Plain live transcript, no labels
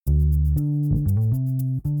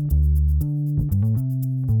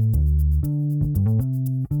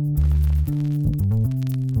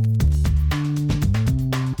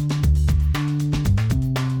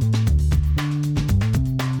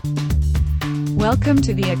Welcome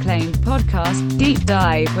to the acclaimed podcast, Deep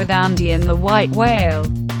Dive with Andy and the White Whale.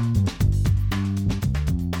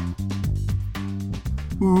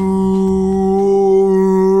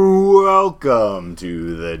 Welcome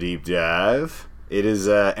to the Deep Dive. It is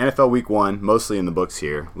NFL Week 1, mostly in the books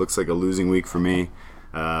here. Looks like a losing week for me.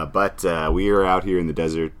 But we are out here in the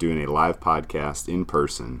desert doing a live podcast in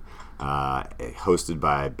person, hosted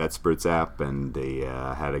by BetSperts app, and they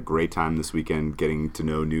had a great time this weekend getting to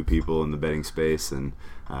know new people in the betting space, and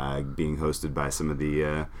being hosted by some of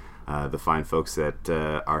the fine folks that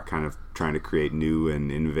are kind of trying to create new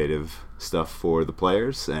and innovative stuff for the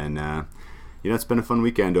players. And it's been a fun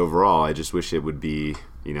weekend overall. I just wish it would be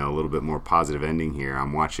a little bit more positive ending here.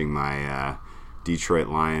 I'm watching my Detroit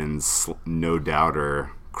Lions no doubter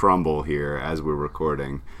crumble here as we're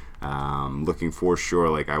recording. Looking for sure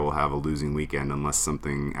like I will have a losing weekend unless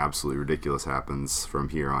something absolutely ridiculous happens from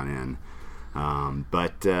here on in.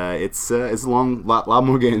 But it's a lot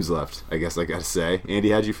more games left, I guess I gotta say.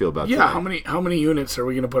 Andy, how'd you feel about that? Yeah, how many units are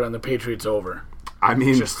we gonna put on the Patriots over? I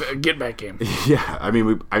mean, just a get back game. Yeah, I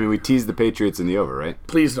mean we teased the Patriots in the over, right?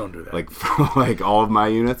 Please don't do that. Like all of my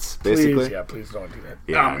units, basically. Please don't do that.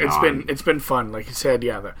 Yeah, it's been fun, like you said.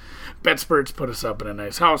 Yeah, the BetSperts put us up in a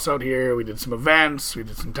nice house out here. We did some events. We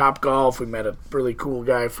did some Top Golf. We met a really cool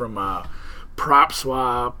guy from Prop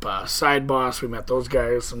Swap, Side Boss. We met those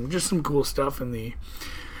guys. Some cool stuff in the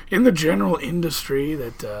general industry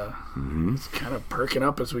that is kind of perking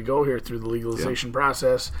up as we go here through the legalization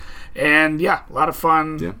process. And yeah, a lot of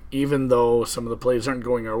fun, even though some of the plays aren't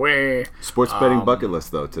going our way. Sports betting bucket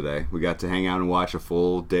list, though, today. We got to hang out and watch a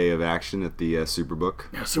full day of action at the Superbook,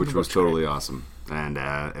 which was totally awesome. And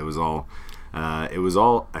it was all a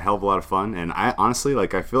hell of a lot of fun. And I honestly,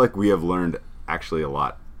 I feel like we have learned actually a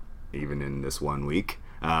lot, even in this 1 week.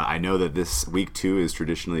 I know that this week 2 is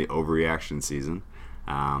traditionally overreaction season.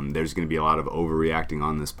 There's going to be a lot of overreacting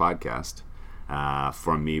on this podcast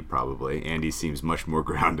from me, probably. Andy seems much more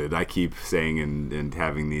grounded. I keep saying and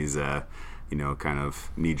having these, kind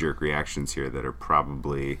of knee-jerk reactions here that are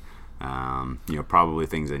probably, probably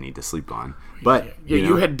things I need to sleep on. But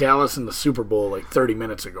you had Dallas in the Super Bowl 30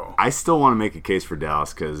 minutes ago. I still want to make a case for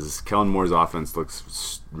Dallas because Kellen Moore's offense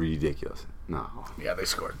looks ridiculous. No. Yeah, they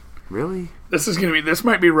scored. Really? This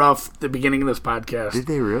might be rough, the beginning of this podcast. Did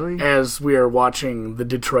they really? As we are watching the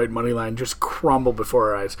Detroit money line just crumble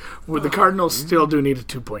before our eyes. The Cardinals still do need a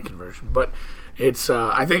 2-point conversion, but it's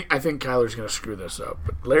I think Kyler's going to screw this up.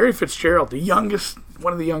 But Larry Fitzgerald,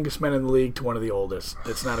 one of the youngest men in the league to one of the oldest,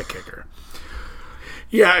 that's not a kicker.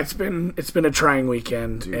 Yeah, it's been a trying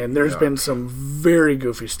weekend, and there's been some very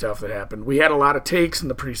goofy stuff that happened. We had a lot of takes in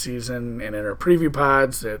the preseason and in our preview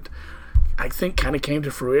pods that I think kind of came to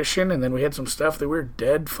fruition, and then we had some stuff that we were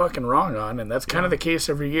dead fucking wrong on, and that's kind of the case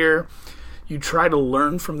every year. You try to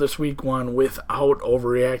learn from this week 1 without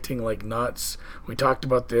overreacting like nuts. We talked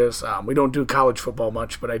about this. We don't do college football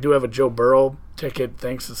much, but I do have a Joe Burrow ticket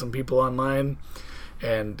thanks to some people online,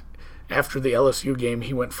 and after the LSU game,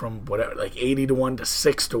 he went from 80-1 to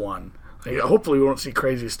 6-1. Hopefully we won't see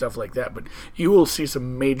crazy stuff like that, but you will see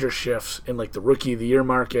some major shifts in the rookie of the year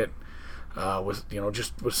market. With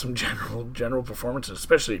some general performances,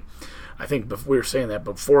 especially I think we were saying that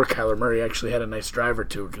before Kyler Murray actually had a nice drive or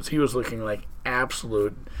two, because he was looking like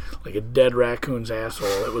a dead raccoon's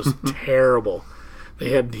asshole. It was terrible.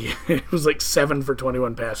 It was 7 for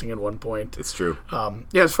 21 passing at one point. It's true.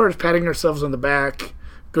 As far as patting ourselves on the back,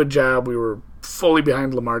 good job. We were fully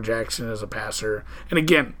behind Lamar Jackson as a passer, and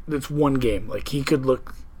again, it's one game. He could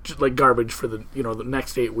look just like garbage for the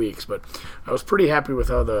next 8 weeks, but I was pretty happy with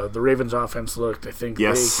how the Ravens offense looked. I think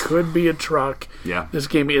they could be a truck. Yeah. This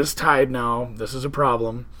game is tied now. This is a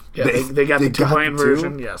problem. Yeah, they got the 2-point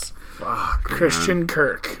version. Yes. Fuck, Christian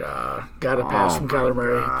Kirk got a pass from Kyler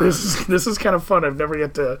Murray. This is kind of fun. I've never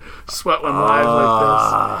get to sweat one live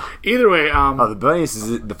like this. Either way,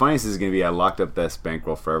 the funniest is going to be I locked up this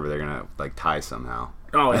bankroll forever. They're going to tie somehow.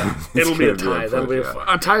 Oh, yeah. It'll be a tie. That'll be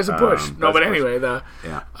a tie's a push. But anyway, the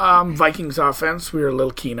Vikings offense, we were a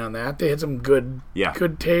little keen on that. They had some good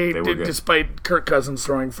tape, despite Kirk Cousins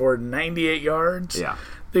throwing for 98 yards. Yeah.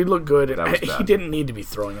 They look good. He didn't need to be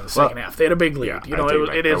throwing in the second half. They had a big lead. Yeah,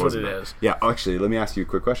 it is what it is. Yeah, actually, let me ask you a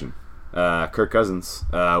quick question. Kirk Cousins,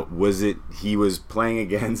 he was playing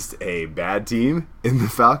against a bad team in the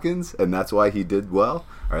Falcons, and that's why he did well?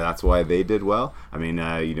 Or that's why they did well? I mean,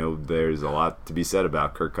 there's a lot to be said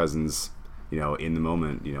about Kirk Cousins, in the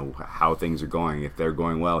moment, how things are going. If they're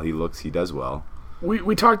going well, he does well.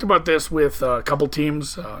 We talked about this with a couple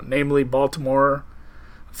teams, namely Baltimore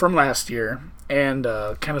from last year, and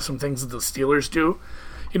kind of some things that the Steelers do.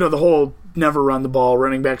 the whole never run the ball,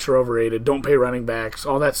 running backs are overrated, don't pay running backs,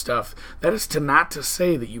 all that stuff. That is not to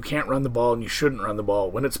say that you can't run the ball and you shouldn't run the ball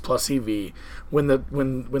when it's plus EV, when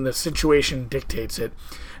the situation dictates it.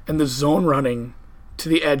 And the zone running to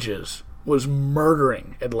the edges was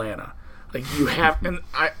murdering Atlanta. Like, you have, and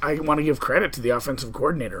I want to give credit to the offensive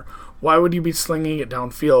coordinator. Why would you be slinging it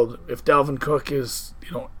downfield if Dalvin Cook is,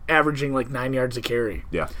 averaging like 9 yards a carry?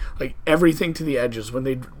 Yeah. Like, everything to the edges, when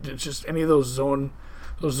they just any of those zone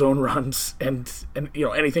runs and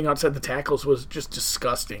anything outside the tackles was just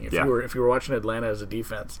disgusting. If you were watching Atlanta as a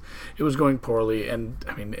defense, it was going poorly. And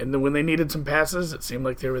I mean, and when they needed some passes, it seemed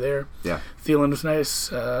like they were there. Yeah. Thielen was nice.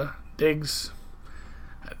 Diggs.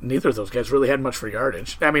 Neither of those guys really had much for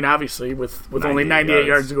yardage. I mean, obviously, with only 98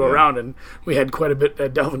 yards to go around, and we had quite a bit.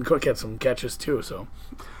 Dalvin Cook had some catches too. So,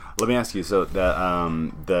 let me ask you. So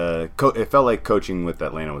it felt like coaching with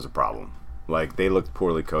Atlanta was a problem. Like, they looked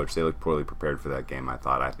poorly coached. They looked poorly prepared for that game, I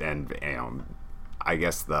thought. I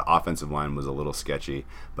guess the offensive line was a little sketchy,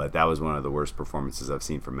 but that was one of the worst performances I've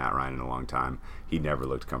seen from Matt Ryan in a long time. He never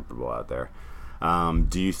looked comfortable out there.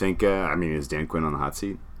 Do you think? Is Dan Quinn on the hot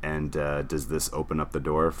seat? And does this open up the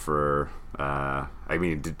door for?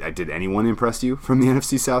 Did anyone impress you from the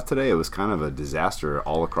NFC South today? It was kind of a disaster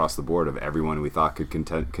all across the board of everyone we thought could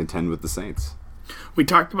contend with the Saints. We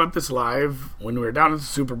talked about this live when we were down at the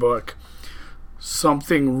Superbook.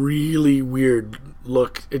 Something really weird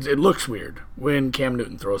it looks weird when Cam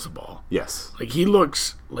Newton throws the ball. Yes. Like, he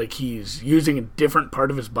looks like he's using a different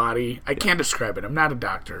part of his body. I can't describe it. I'm not a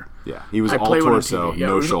doctor. Yeah. He was all torso,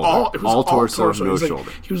 no shoulder. All torso, no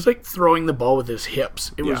shoulder. He was like throwing the ball with his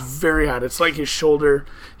hips. It was very odd. It's like his shoulder,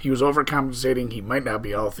 he was overcompensating. He might not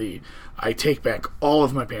be healthy. I take back all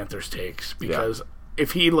of my Panthers takes because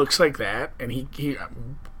if he looks like that and he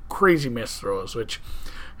crazy miss throws, which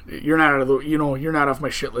you're not out of you're not off my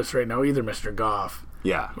shit list right now either, Mr. Goff.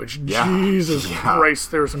 Yeah. Jesus Christ,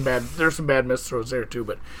 there's some bad miss throws there too.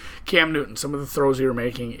 But Cam Newton, some of the throws he were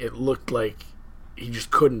making, it looked like he just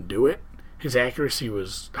couldn't do it. His accuracy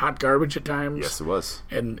was hot garbage at times. Yes, it was.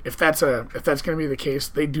 And if that's going to be the case,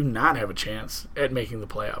 they do not have a chance at making the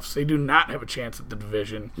playoffs. They do not have a chance at the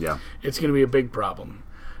division. Yeah. It's going to be a big problem.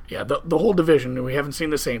 Yeah, the whole division, and we haven't seen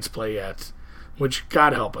the Saints play yet, which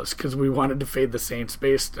God help us, because we wanted to fade the Saints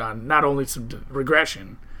based on not only some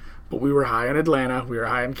regression, but we were high on Atlanta, we were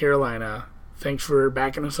high on Carolina. Thanks for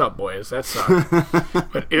backing us up, boys. That sucked.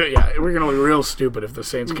 But we're going to look real stupid if the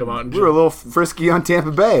Saints come out and we were a little frisky on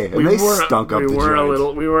Tampa Bay, and they stunk up the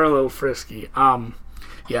joint. We were a little frisky.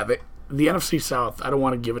 The NFC South, I don't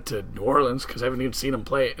want to give it to New Orleans because I haven't even seen them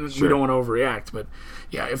play, and we don't want to overreact. But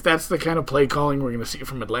yeah, if that's the kind of play calling we're going to see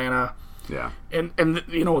from Atlanta, and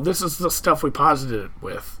this is the stuff we posited it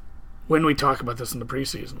with when we talk about this in the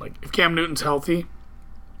preseason. Like, if Cam Newton's healthy,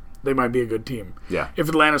 they might be a good team. Yeah. If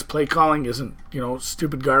Atlanta's play calling isn't,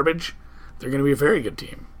 stupid garbage, they're going to be a very good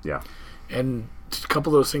team. Yeah. And a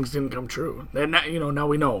couple of those things didn't come true. And now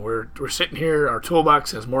we know. We're sitting here, our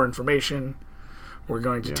toolbox has more information. We're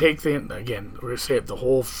going to take we're going to say it the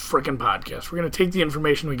whole freaking podcast. We're going to take the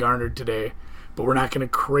information we garnered today, but we're not going to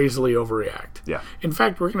crazily overreact. Yeah. In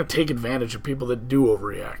fact, we're going to take advantage of people that do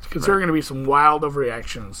overreact, because there are going to be some wild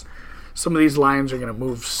overreactions. Some of these lines are going to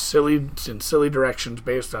move in silly directions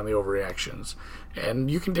based on the overreactions, and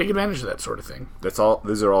you can take advantage of that sort of thing. That's all.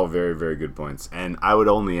 These are all very, very good points, and I would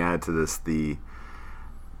only add to this the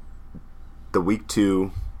week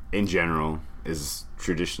 2 in general is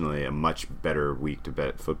traditionally a much better week to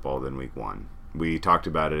bet football than week 1. We talked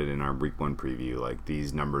about it in our week 1 preview. Like,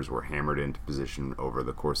 these numbers were hammered into position over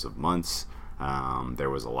the course of months.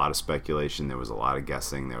 There was a lot of speculation. There was a lot of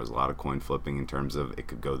guessing. There was a lot of coin flipping in terms of it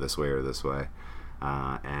could go this way or this way.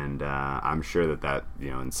 And I'm sure that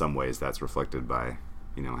in some ways that's reflected by,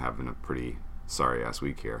 having a pretty sorry-ass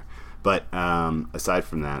week here. But aside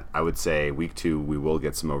from that, I would say week 2 we will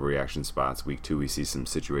get some overreaction spots. Week 2 we see some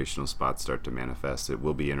situational spots start to manifest. It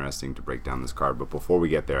will be interesting to break down this card. But before we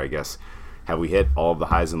get there, I guess, have we hit all of the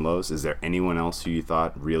highs and lows? Is there anyone else who you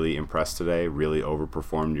thought really impressed today, really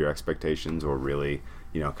overperformed your expectations, or really,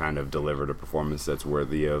 kind of delivered a performance that's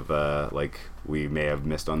worthy of, we may have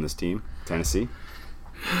missed on this team? Tennessee?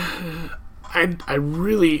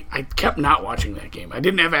 I kept not watching that game. I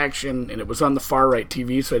didn't have action, and it was on the far right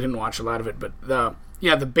TV, so I didn't watch a lot of it. But the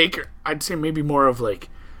Baker, I'd say maybe more of like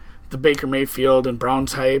the Baker Mayfield and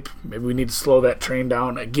Browns hype. Maybe we need to slow that train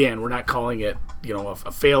down. Again, we're not calling it,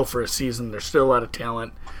 a fail for a season. There's still a lot of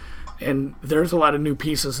talent, and there's a lot of new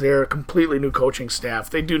pieces there, a completely new coaching staff.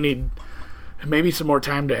 They do need maybe some more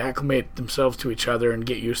time to acclimate themselves to each other and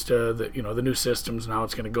get used to the new systems and how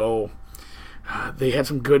it's going to go. They had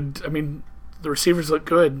some good, the receivers looked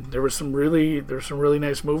good. There was some really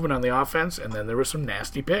nice movement on the offense, and then there was some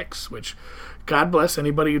nasty picks, which God bless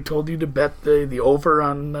anybody who told you to bet the over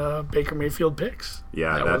on Baker Mayfield picks.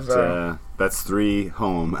 Yeah, that's 3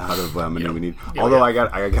 home out of how many we need. Yeah, Although yeah.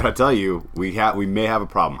 I gotta tell you, we may have a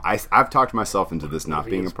problem. I've talked myself into this not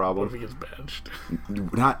being a problem. What if he gets benched?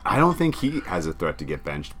 I don't think he has a threat to get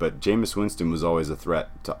benched, but Jameis Winston was always a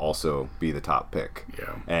threat to also be the top pick.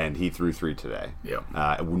 Yeah. And he threw 3 today.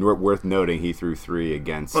 Yeah. Worth noting, he threw 3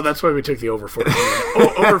 against. Well, that's why we took the over 14.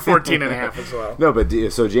 Over 14 and a half as well. No, but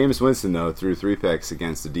so Jameis Winston though threw 3 picks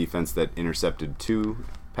against a defense that intercepted 2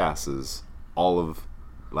 passes all of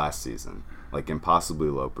last season, like impossibly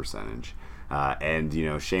low percentage.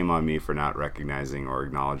 And shame on me for not recognizing or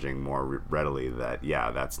acknowledging more readily that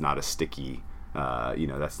that's not a sticky.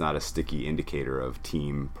 That's not a sticky indicator of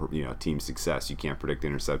team success. You can't predict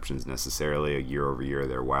interceptions necessarily. Year over year,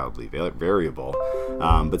 they're wildly variable.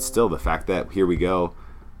 But still, the fact that here we go,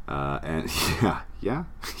 and yeah,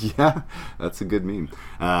 that's a good meme.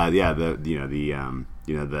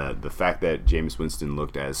 The fact that Jameis Winston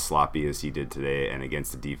looked as sloppy as he did today, and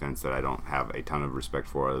against a defense that I don't have a ton of respect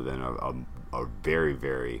for, other than a very,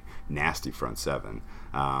 very nasty front seven.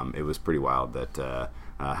 It was pretty wild that.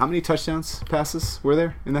 How many touchdowns passes were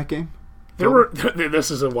there in that game?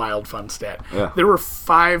 This is a wild, fun stat. Yeah. There were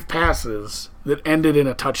 5 passes that ended in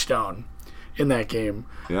a touchdown in that game.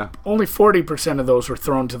 Yeah. Only 40% of those were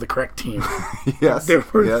thrown to the correct team. Yes. There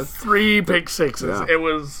were 3 pick sixes. Yeah.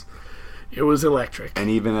 It was electric. And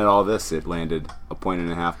even at all this, it landed 1.5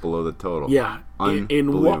 points below the total. Yeah.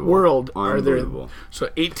 In what world are there? So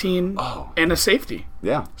 18 and a safety.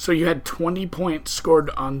 Yeah. So you had 20 points scored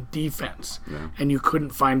on defense, and you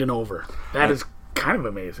couldn't find an over. That is kind of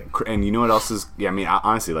amazing. And you know what else is? Yeah, I mean,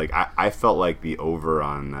 honestly, I felt like the over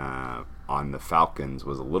on the Falcons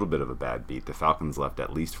was a little bit of a bad beat. The Falcons left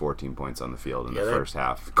at least 14 points on the field in the first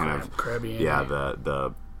half. Crabby. Yeah,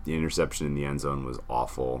 the interception in the end zone was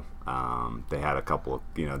awful. They had a couple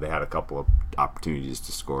of opportunities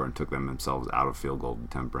to score and took themselves out of field goal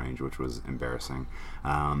attempt range, which was embarrassing.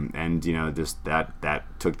 And just that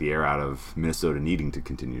took the air out of Minnesota needing to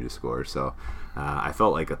continue to score. So I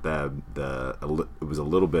felt like it was a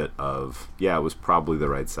little bit of it was probably the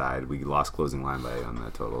right side. We lost closing line by on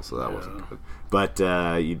that total, so that wasn't good. But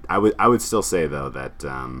I would still say though that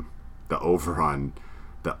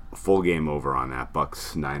the full game over on that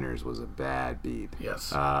Bucs-Niners was a bad beat.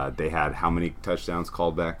 Yes. They had how many touchdowns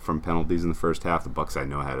called back from penalties in the first half? The Bucs I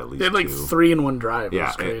know had at least 2. They had 3 in one drive. Yeah, it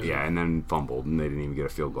was crazy. and then fumbled, and they didn't even get a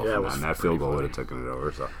field goal from that. And that field goal would have taken it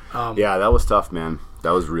over. So that was tough, man.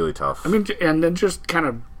 That was really tough. I mean, and then just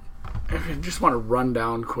I just want to run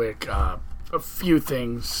down quick a few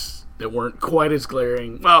things that weren't quite as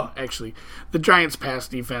glaring. Well, actually, the Giants' pass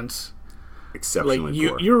defense. Exceptionally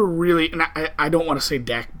poor. You're really, and I don't want to say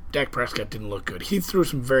Dak Prescott didn't look good. He threw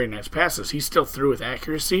some very nice passes. He still threw with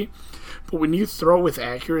accuracy, but when you throw with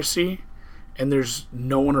accuracy and there's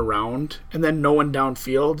no one around and then no one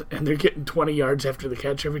downfield and they're getting 20 yards after the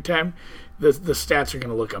catch every time, the stats are going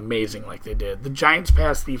to look amazing like they did. The Giants'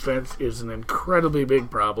 pass defense is an incredibly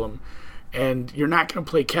big problem, and you're not going to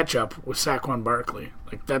play catch-up with Saquon Barkley.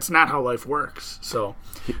 Like, that's not how life works. So,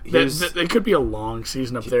 it could be a long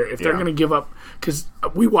season up there. If they're going to give up... Because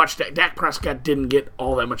we watched that. Dak Prescott didn't get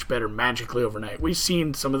all that much better magically overnight. We've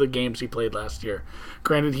seen some of the games he played last year.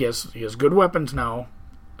 Granted, he has good weapons now.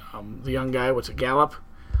 The young guy, Gallup?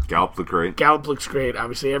 Gallup looked great. Gallup looks great.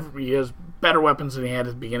 Obviously, he has better weapons than he had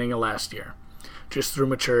at the beginning of last year. Just through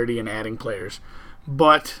maturity and adding players.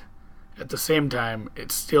 But... at the same time,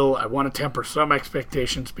 it's still, I want to temper some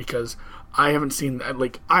expectations because I haven't seen,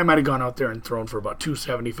 I might have gone out there and thrown for about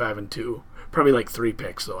 275 and 2. Probably 3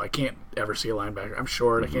 picks, though. I can't ever see a linebacker. I'm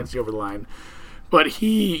short. I can't see over the line. But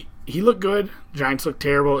he looked good. Giants looked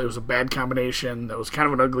terrible. It was a bad combination. That was kind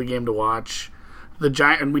of an ugly game to watch.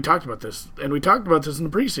 And we talked about this. And we talked about this in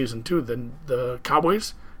the preseason, too. The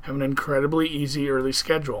Cowboys have an incredibly easy early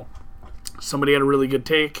schedule. Somebody had a really good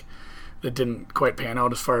take that didn't quite pan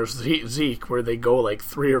out as far as Zeke, where they go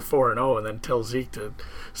 3 or 4-0 and then tell Zeke to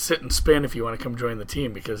sit and spin if you want to come join the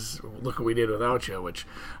team because look what we did without you, which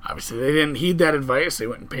obviously they didn't heed that advice. They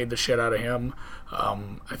went and paid the shit out of him.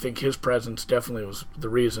 I think his presence definitely was the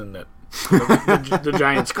reason that the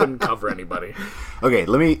Giants couldn't cover anybody.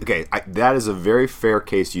 That is a very fair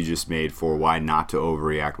case you just made for why not to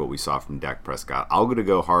overreact what we saw from Dak Prescott. I'm going to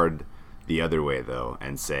go hard the other way, though,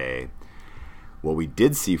 and say what we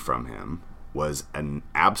did see from him was an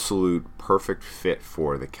absolute perfect fit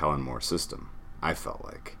for the Kellen Moore system, I felt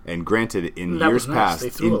like. And granted, in years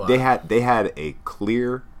past, they had a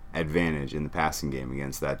clear advantage in the passing game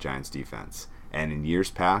against that Giants defense. And in years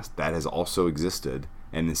past, that has also existed.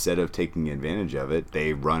 And instead of taking advantage of it,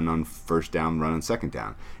 they run on first down, run on second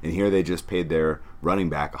down. And here they just paid their running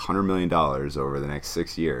back $100 million over the next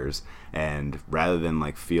 6 years. And rather than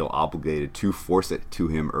like feel obligated to force it to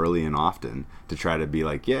him early and often to try to be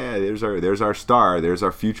like, yeah, there's our star, there's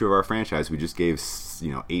our future of our franchise. We just gave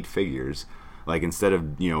 8 figures. Like instead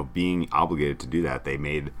of being obligated to do that, they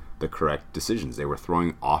made the correct decisions. They were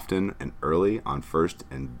throwing often and early on first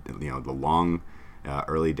and the long.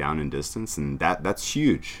 Early down and distance, and that's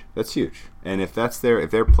huge. That's huge. And if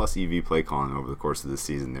they're plus EV play calling over the course of the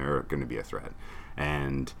season, they're going to be a threat.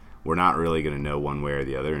 And we're not really going to know one way or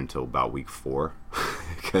the other until about week 4,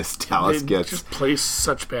 because Dallas just plays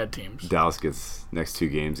such bad teams. Dallas gets next 2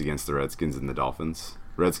 games against the Redskins and the Dolphins.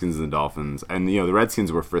 And the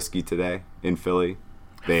Redskins were frisky today in Philly.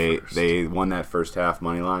 They won that first half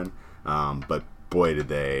money line, but boy did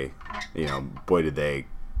they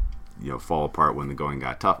fall apart when the going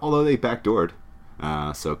got tough. Although they backdoored,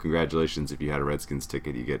 so congratulations if you had a Redskins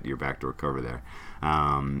ticket, you get your backdoor cover there.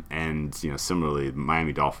 And similarly,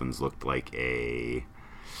 Miami Dolphins looked like I'm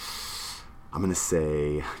gonna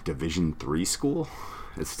say Division III school.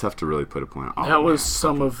 It's tough to really put a point on. That was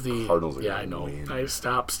some of the Cardinals. I know.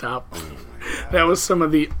 Stop. That was some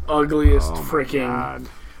of the ugliest freaking. God.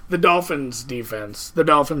 The Dolphins defense, the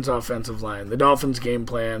Dolphins offensive line, the Dolphins game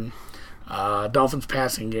plan. Dolphins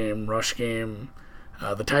passing game, rush game,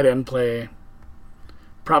 the tight end play,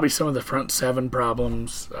 probably some of the front 7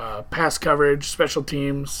 problems, pass coverage, special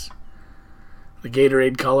teams, the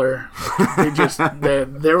Gatorade color.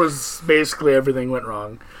 There was basically everything went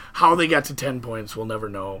wrong. How they got to 10 points, we'll never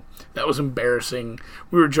know. That was embarrassing.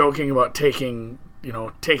 We were joking about taking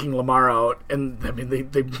Lamar out, and I mean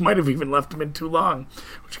they might have even left him in too long,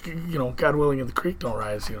 which God willing, and the creek don't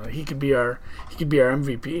rise. He could be our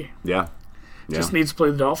MVP. Yeah. Just needs to play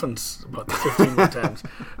the Dolphins about 15 more times.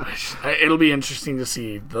 It'll be interesting to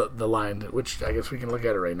see the line, which I guess we can look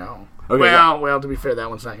at it right now. Okay, well, to be fair, that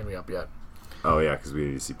one's not going to be up yet. Oh, yeah, because we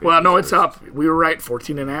need to see Patriots. Well, no, it's up. We were right,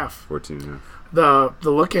 14.5. 14.5. The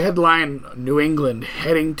look-ahead line, New England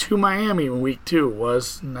heading to Miami in week 2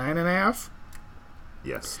 was 9.5?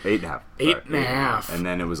 Yes, 8.5. 8.5. And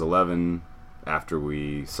then it was 11 after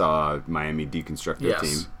we saw Miami deconstruct their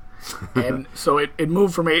team. And so it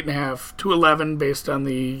moved from 8.5 to 11 based on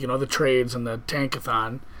the the trades and the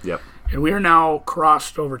tankathon. Yep. And we are now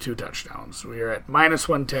crossed over 2 touchdowns. We are at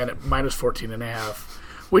 -110 at -14.5,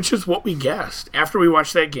 which is what we guessed. After we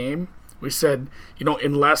watched that game, we said,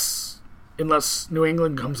 unless New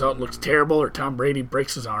England comes out and looks terrible or Tom Brady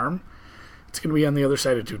breaks his arm, it's going to be on the other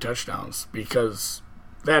side of 2 touchdowns, because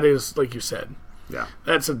that is, like you said, yeah,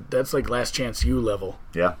 that's like last chance U level.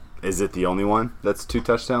 Yeah. Is it the only one that's 2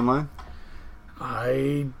 touchdown line?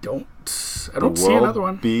 I don't see another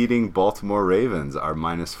one. Beating Baltimore Ravens are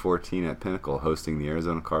 -14 at Pinnacle, hosting the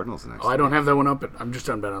Arizona Cardinals next week. I don't have that one up. I'm just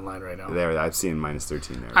on Bet Online right now. There, I've seen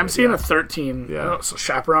 -13 there. I'm seeing a 13. Yeah. So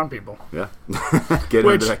shop around, people. Yeah. Get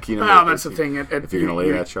into that Keenum. Well, that's the thing. If you're going to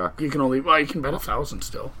lay that chalk. You can bet 1,000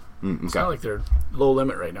 still. Okay. It's not like they're low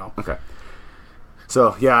limit right now. Okay.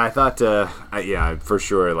 So, yeah, I thought, for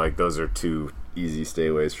sure, like, those are 2 easy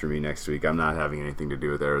stayaways for me next week. I'm not having anything to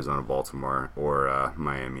do with Arizona, Baltimore, or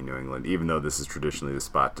Miami, New England, even though this is traditionally the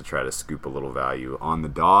spot to try to scoop a little value on the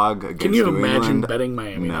dog against Can you New imagine England. betting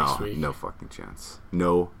Miami next week? No fucking chance.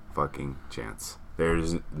 No fucking chance.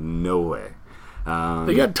 There's no way.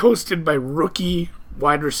 They got toasted by rookie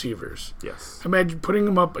wide receivers. Yes. Imagine putting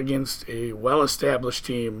them up against a well-established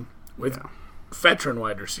team with veteran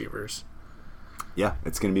wide receivers. Yeah,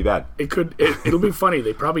 it's going to be bad. It'll be funny.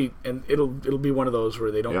 They probably, and it'll be one of those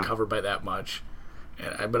where they don't cover by that much.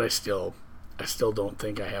 But I still don't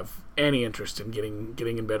think I have any interest in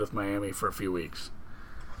getting in bed with Miami for a few weeks.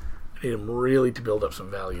 I need them really to build up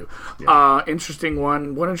some value. Yeah. Interesting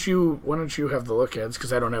one. Why don't you have the look-aheads,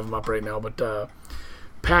 because I don't have them up right now. But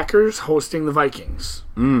Packers hosting the Vikings.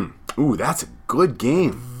 Ooh, that's a good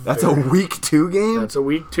game. That's a week 2 game. That's a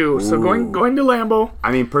week 2. So going to Lambeau.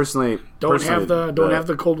 I mean, personally, don't have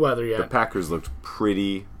the cold weather yet. The Packers looked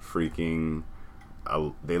pretty freaking.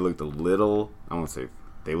 They looked a little. I won't say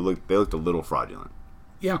they looked a little fraudulent.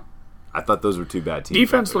 Yeah. I thought those were 2 bad teams.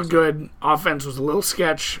 Defense looked good. Offense was a little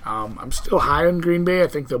sketch. I'm still high on Green Bay. I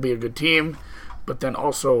think they'll be a good team. But then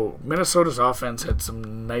also, Minnesota's offense had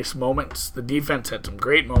some nice moments. The defense had some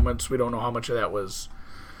great moments. We don't know how much of that was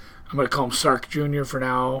I'm going to call him Sark Jr. for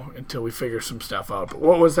now until we figure some stuff out. But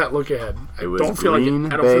what was that look ahead? It was I don't feel Green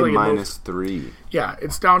like Bay it minus 3. Yeah,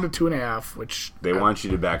 it's down to 2.5, which They want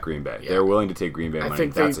you to back Green Bay. They're willing to take Green Bay money.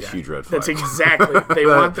 think That's a huge red flag. That's exactly. They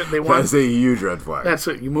want. That's a huge red flag. That's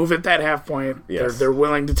it. You move at that half point. Yes. They're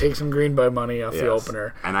willing to take some Green Bay money off the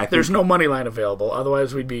opener. And I think there's no money line available.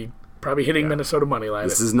 Otherwise, we'd be probably hitting Minnesota money line.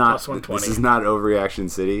 This at is not plus 120. this is not overreaction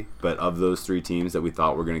city, but of those 3 teams that we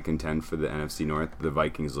thought were going to contend for the NFC North, the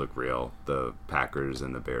Vikings look real. The Packers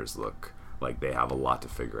and the Bears look like they have a lot to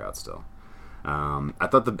figure out still. I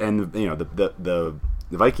thought the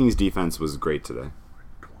Vikings defense was great today.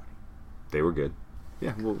 They were good.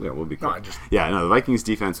 Yeah, we'll be cool. The Vikings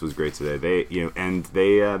defense was great today.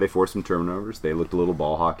 They forced some turnovers. They looked a little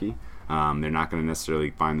ball hockey. They're not going to necessarily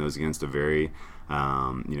find those against a very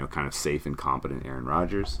kind of safe and competent Aaron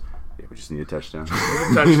Rodgers. Yeah, we just need a touchdown.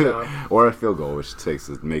 Or a field goal, which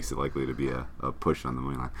makes it likely to be a push on the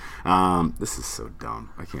money line. This is so dumb.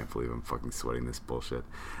 I can't believe I'm fucking sweating this bullshit.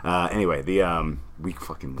 Anyway, the week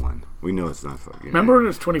fucking 1. We know it's not fucking. Remember when it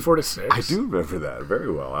was 24-6? I do remember that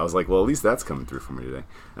very well. I was like, well, at least that's coming through for me today.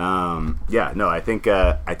 I think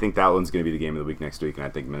that one's going to be the game of the week next week, and I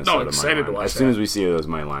think Minnesota. I'm excited to watch as soon as we see those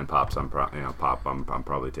money line pops, I'm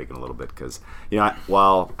probably taking a little bit because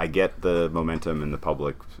while I get the momentum in the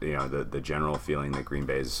public, the general feeling that Green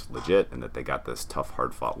Bay is legit and that they got this tough,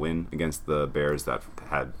 hard-fought win against the Bears that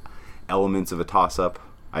had elements of a toss-up.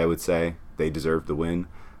 I would say they deserved the win,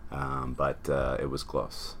 but it was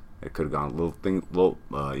close. It could have gone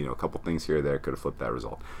a couple things here or there could have flipped that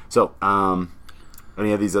result. So,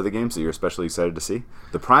 any of these other games that you're especially excited to see?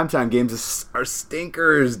 The primetime games are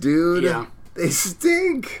stinkers, dude. Yeah. They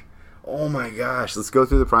stink. Oh my gosh. Let's go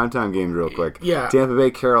through the primetime games real quick. Yeah. Tampa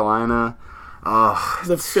Bay, Carolina. Oh,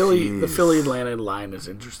 the Philly Atlanta line is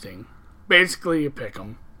interesting. Basically, you pick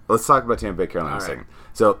them. Let's talk about Tampa Bay, Carolina in a second.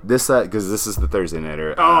 So this because this is the Thursday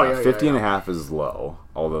nighter. 50.5 is low,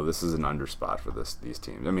 although this is an under spot for these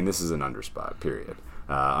teams. I mean, this is an under spot, period.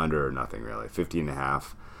 Under or nothing, really.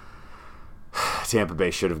 50.5. Tampa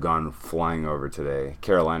Bay should have gone flying over today.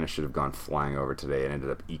 Carolina should have gone flying over today and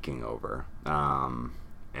ended up eking over.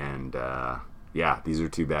 These are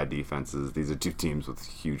 2 bad defenses. These are 2 teams with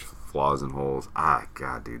huge flaws and holes.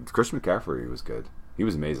 God, dude. Christian McCaffrey was good. He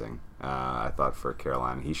was amazing. I thought for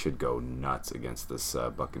Carolina, he should go nuts against this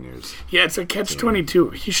Buccaneers. Yeah, it's a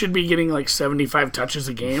catch-22. He should be getting like 75 touches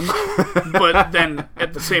a game, but then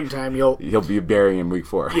at the same time, he'll be burying him week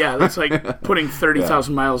 4. Yeah, that's like putting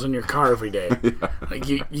 30,000 miles in your car every day. Yeah. Like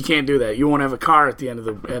you can't do that. You won't have a car at the end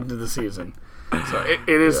of the season. So it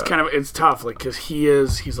is it's tough, like because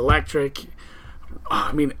he's electric.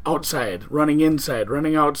 I mean, outside, running inside,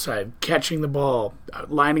 running outside, catching the ball,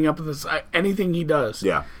 lining up in the side, anything he does.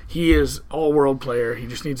 Yeah. He is all-world player. He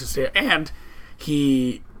just needs to stay. And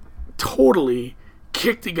he totally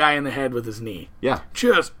kicked the guy in the head with his knee. Yeah.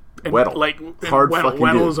 Just Weddle.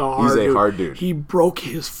 Weddle is a hard He's a dude. hard dude. He broke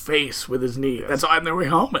his face with his knee. Yes. That's all. And they wear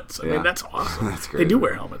helmets. I mean, that's awesome. That's great. They do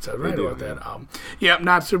wear helmets. I was right about that. I'm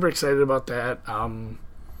not super excited about that.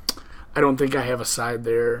 I don't think I have a side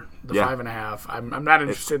there. The 5.5. I'm not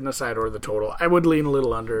interested in the side or the total. I would lean a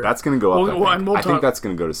little under. That's going to go up. I think that's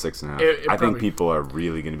going to go to 6.5. I think people are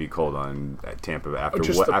really going to be cold on Tampa after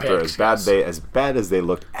as bad as they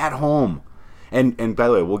looked at home. And by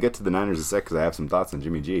the way, we'll get to the Niners in a sec because I have some thoughts on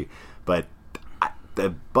Jimmy G. But the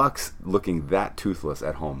Bucks looking that toothless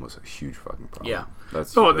at home was a huge fucking problem. Yeah.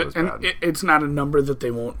 That's bad. It's not a number that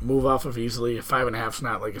they won't move off of easily. 5.5's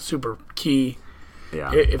not like a super key.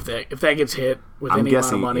 Yeah. If that gets hit with any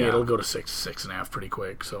amount of money, it'll go to 6.5 pretty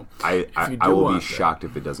quick. So I will be shocked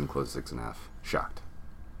if it doesn't close 6.5. Shocked.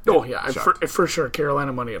 Oh yeah, for sure.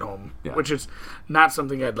 Carolina money at home, which is not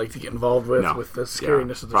something I'd like to get involved with the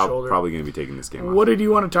scariness of the shoulder. Probably going to be taking this game. What did you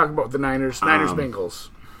want to talk about? The Niners,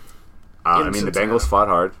 Bengals. The Bengals fought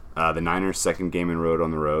hard. The Niners' second game in road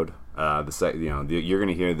on the road. You're going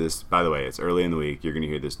to hear this. By the way, it's early in the week. You're going to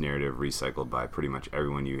hear this narrative recycled by pretty much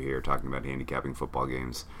everyone you hear talking about handicapping football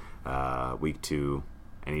games. Week 2,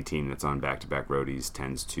 any team that's on back-to-back roadies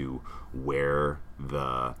tends to wear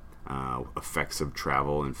the effects of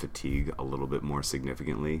travel and fatigue a little bit more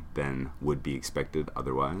significantly than would be expected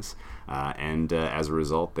otherwise. As a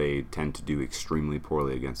result, they tend to do extremely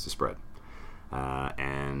poorly against the spread.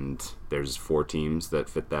 And there's 4 teams that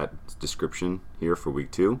fit that description here for week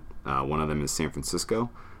 2. One of them is San Francisco.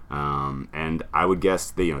 And I would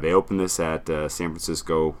guess they open this at San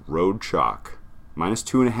Francisco road chalk.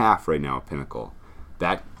 -2.5 right now at Pinnacle.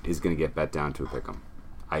 That is going to get bet down to a pick'em.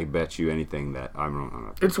 I bet you anything that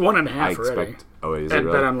I'm it's 1.5 already. Oh, is at it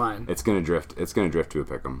really? Bet Online. It's going to drift. It's going to drift to a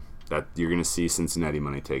pick'em. that you're going to see Cincinnati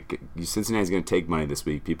money take. Cincinnati's going to take money this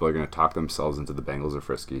week. People are going to talk themselves into the Bengals are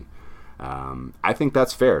frisky. I think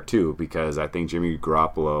that's fair too, because I think Jimmy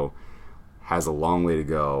Garoppolo has a long way to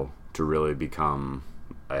go to really become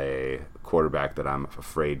a quarterback that I'm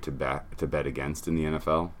afraid to bet against in the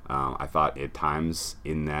NFL. I thought at times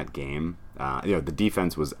in that game, the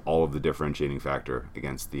defense was all of the differentiating factor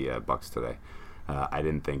against the Bucs today. I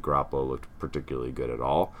didn't think Garoppolo looked particularly good at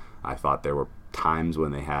all. I thought there were times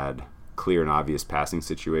when they had clear and obvious passing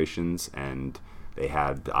situations and they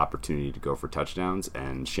had the opportunity to go for touchdowns,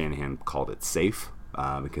 and Shanahan called it safe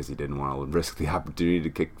because he didn't want to risk the opportunity to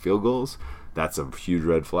kick field goals. That's a huge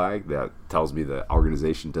red flag. That tells me the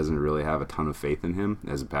organization doesn't really have a ton of faith in him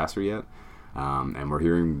as a passer yet, and we're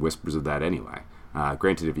hearing whispers of that anyway.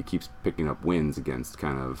 Granted, if he keeps picking up wins against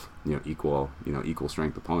kind of equal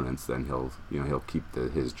strength opponents, then he'll keep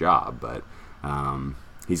his job. But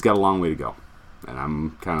he's got a long way to go, and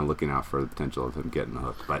I'm kind of looking out for the potential of him getting the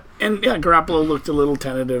hook. And Garoppolo looked a little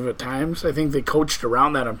tentative at times. I think they coached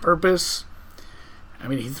around that on purpose. I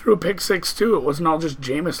mean, he threw a pick six too. It wasn't all just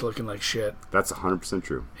Jameis looking like shit. That's 100%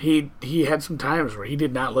 true. He had some times where he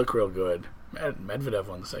did not look real good. Medvedev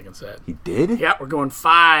won the second set. He did? Yeah, we're going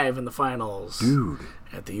 5 in the finals. Dude.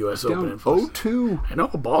 At the U.S. Open. Down 0-2. I know,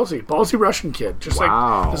 ballsy Russian kid. Just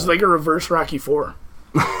wow. This is like a reverse Rocky 4.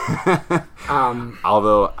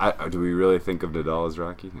 Although, do we really think of Nadal as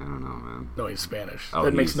Rocky? I don't know, man. No, he's Spanish. Oh,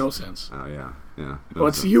 that makes no sense. Oh, yeah. No well,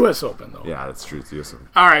 it's the U.S. Open, though. Yeah, that's true. It's the U.S. Open.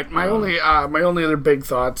 All right, my only other big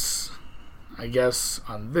thoughts, I guess,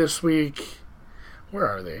 on this week. Where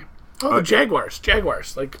are they? Oh, the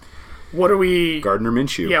Jaguars. Like, what do we... Gardner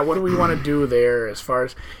Minshew. Yeah, what do we want to do there as far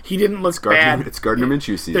as... He didn't look bad. It's Gardner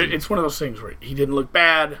Minshew season. It's one of those things where he didn't look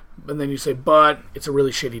bad, and then you say, but it's a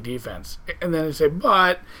really shitty defense. And then you say,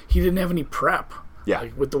 but he didn't have any prep. Yeah.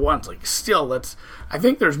 Like, with the ones. Like, still, I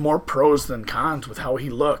think there's more pros than cons with how he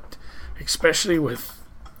looked. Especially with,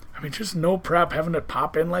 just no prep, having to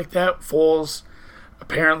pop in like that. Foles,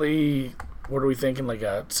 apparently, what are we thinking, like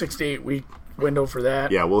a 6 to 8 week window for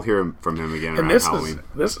that? Yeah, we'll hear from him again around Halloween.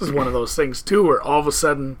 This is one of those things, too, where all of a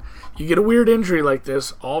sudden you get a weird injury like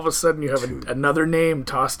this. All of a sudden you have another name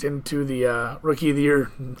tossed into the Rookie of the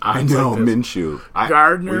Year. I know, Minshew.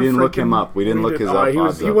 Gardner. We didn't look him up. We didn't look his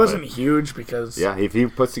odds He wasn't huge because... Yeah, if he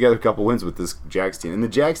puts together a couple wins with this Jags team. And the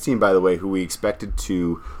Jags team, by the way, who we expected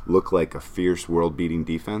to look like a fierce world-beating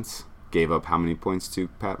defense, gave up how many points to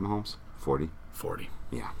Pat Mahomes? 40.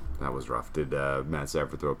 Yeah. That was rough. Did Matt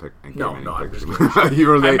Stafford throw a pick? No. You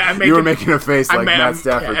were making a face like Matt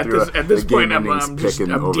Stafford threw at this point, I'm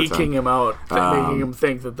deking him out, making him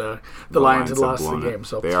think that the Lions had lost the game.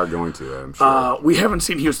 So they are going to, I'm sure. We haven't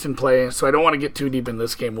seen Houston play, so I don't want to get too deep in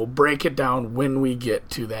this game. We'll break it down when we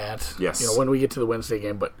get to that. Yes. When we get to the Wednesday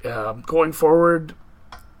game. But going forward,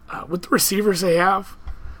 with the receivers they have,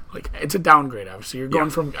 like, it's a downgrade, obviously. You're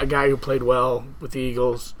going from a guy who played well with the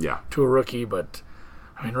Eagles to a rookie, but...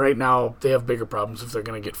 right now, they have bigger problems if they're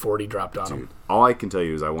going to get 40 dropped on them. All I can tell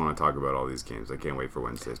you is I want to talk about all these games. I can't wait for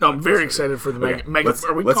Wednesday. No, I'm very excited for the Mega.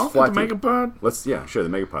 Are we calling it the Megapod? The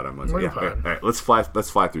Megapod on Wednesday. Yeah, all right, let's fly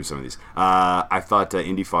through some of these. I thought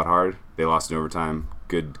Indy fought hard. They lost in overtime.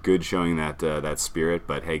 Good showing that spirit.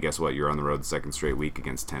 But hey, guess what? You're on the road the second straight week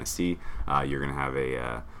against Tennessee. You're going to have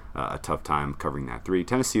a tough time covering that 3.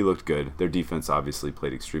 Tennessee looked good. Their defense obviously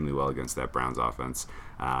played extremely well against that Browns offense,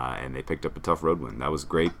 and they picked up a tough road win. That was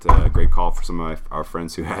great call for some of our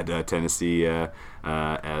friends who had Tennessee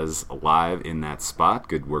as alive in that spot.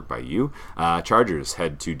 Good work by you. Chargers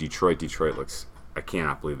head to Detroit. Detroit looks... I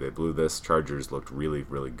cannot believe they blew this. Chargers looked really,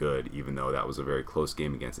 really good, even though that was a very close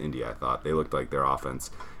game against Indy, I thought. They looked like their offense,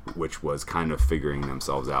 which was kind of figuring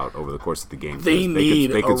themselves out over the course of the game. They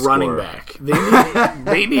need a running back.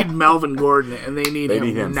 They need Melvin Gordon, and they need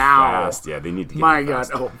him now. Fast. Yeah, they need to get him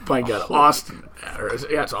fast. My God. Austin.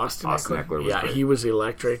 It's Austin Eckler. Yeah, he was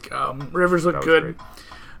electric. Rivers looked good.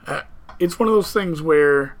 It's one of those things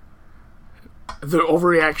where the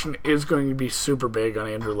overreaction is going to be super big on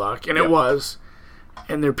Andrew Luck, and it was.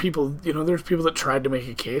 And there's people that tried to make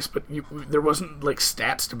a case, but there wasn't like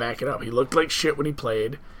stats to back it up. He looked like shit when he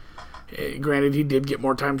played. Granted, he did get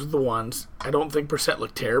more times with the ones. I don't think Brissett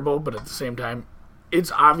looked terrible, but at the same time,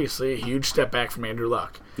 it's obviously a huge step back from Andrew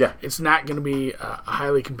Luck. Yeah, it's not going to be a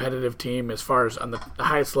highly competitive team as far as on the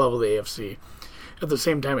highest level of the AFC. At the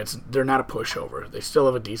same time, they're not a pushover. They still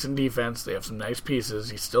have a decent defense. They have some nice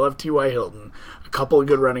pieces. You still have T.Y. Hilton, a couple of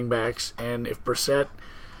good running backs, and if Brissett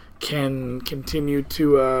can continue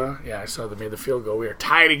to, I saw they made the field goal. We are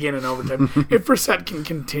tied again in overtime. If Brissett can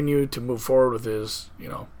continue to move forward with his,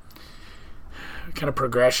 kind of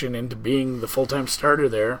progression into being the full-time starter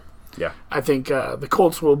there, Yeah. I think the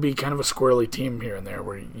Colts will be kind of a squirrely team here and there,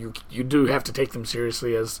 where you do have to take them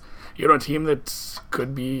seriously as a team that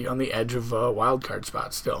could be on the edge of a wild card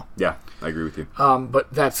spot still. Yeah, I agree with you.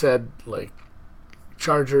 But that said, like,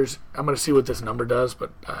 Chargers, I'm going to see what this number does,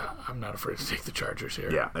 but I'm not afraid to take the Chargers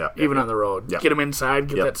here. Yeah. Even on the road. Yep. Get them inside,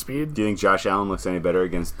 get that speed. Do you think Josh Allen looks any better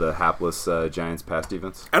against the hapless Giants pass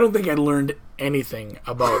defense? I don't think I learned anything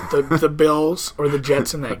about the Bills or the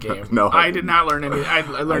Jets in that game. No, I did not learn anything. I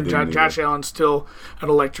learned Josh either. Allen's still an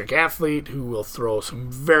electric athlete who will throw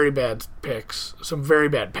some very bad picks, some very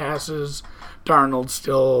bad passes.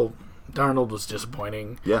 Darnold was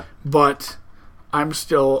disappointing. Yeah. But I'm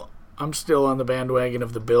still on the bandwagon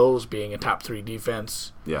of the Bills being a top 3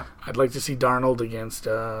 defense. Yeah. I'd like to see Darnold against.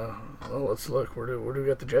 Let's look. Where do we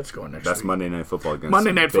got the Jets going next? That's week? Monday Night Football against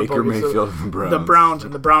Monday Night Baker Football. Mayfield and the Browns. The Browns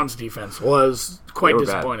and the Browns defense was quite They were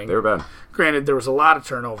disappointing. Bad. They were bad, Granted, there was a lot of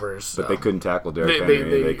turnovers, but they couldn't tackle Derrick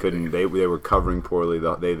Henry. They couldn't. They were covering poorly.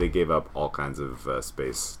 They gave up all kinds of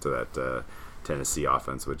space to that Tennessee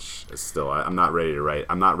offense, which is still I'm not ready to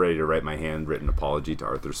write my handwritten apology to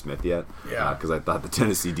Arthur Smith yet. Yeah. Because I thought the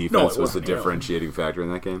Tennessee defense was the differentiating factor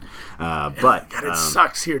in that game. But God, it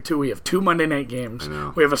sucks here too. We have 2 Monday night games. I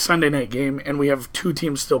know. We have a Sunday night game, and we have 2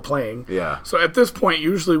 teams still playing. Yeah. So at this point,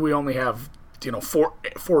 usually we only have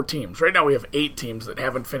four teams. Right now we have 8 teams that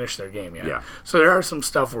haven't finished their game yet. Yeah. So there are some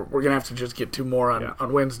stuff we're gonna have to just get to more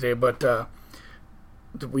on Wednesday, but.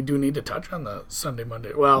 We do need to touch on the Sunday,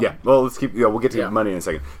 Monday. Well, yeah. Well, let's keep. We'll get to Yeah. Monday in a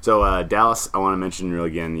second. So Dallas, I want to mention really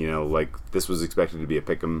again. This was expected to be a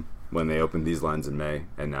pick'em when they opened these lines in May,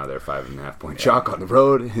 and now they're 5.5 point chalk on the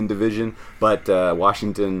road in division. But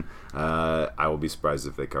Washington, I will be surprised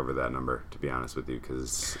if they cover that number. To be honest with you,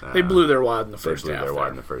 because they blew their wad in the first they blew half. their wad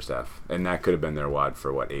in the first half, and that could have been their wad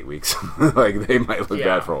for 8 weeks. Like they might look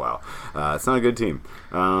bad for a while. It's not a good team.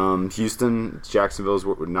 Houston, Jacksonville's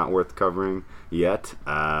not worth covering yet.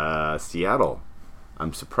 Seattle,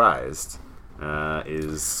 I'm surprised,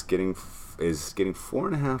 is getting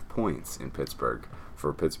 4.5 points in Pittsburgh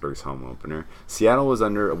for Pittsburgh's home opener. Seattle was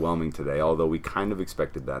underwhelming today, although we kind of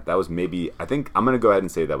expected that. That was I think I'm going to go ahead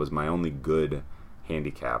and say that was my only good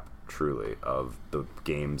handicap, truly, of the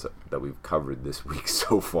games that we've covered this week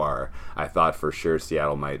so far. I thought for sure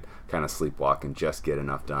Seattle might kind of sleepwalk and just get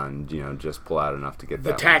enough done, just pull out enough to get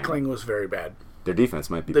The that tackling was very bad. Their defense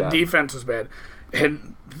might be The bad. defense was bad.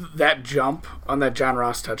 And that jump on that John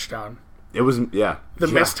Ross touchdown. It was, yeah. The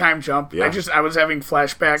missed time jump. Yeah. I was having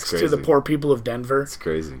flashbacks to the crazy. poor people of Denver. It's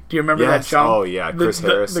crazy. Do you remember that jump? Oh, yeah. Chris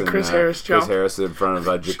Harris. The Chris Harris jump. Chris Harris in front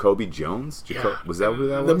of Jacoby Jones? Was that who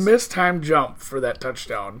that The was? missed time jump for that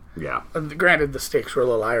touchdown. Yeah. Granted, the stakes were a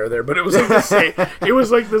little higher there, but it was like the same. It was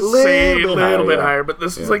like the same, little bit higher. But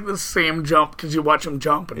this is like the same jump because you watch him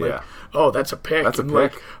jump and like, oh, that's a pick. That's a and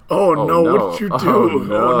pick. Like, oh no, what did you do? Oh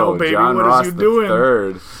no, baby, John what Ross is you doing?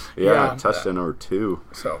 Third. Yeah. Touchdown number 2.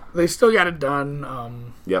 So they still got it done.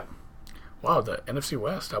 Yep. Wow, the NFC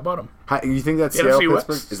West. How about them? You think that's NFC Seattle West?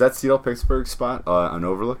 Pittsburgh? Is that Seattle Pittsburgh spot an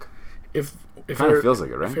overlook? If Kind of feels like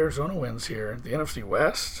it, right? If Arizona wins here, the NFC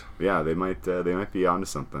West. Yeah, they might be onto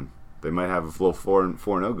something. They might have a little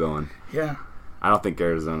 4-0 going. Yeah. I don't think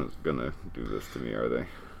Arizona's gonna do this to me, are they?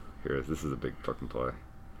 Here, this is a big fucking play.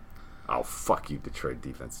 Oh, fuck you, Detroit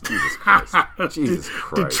defense. Jesus Christ. Jesus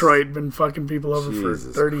Christ. Detroit been fucking people over Jesus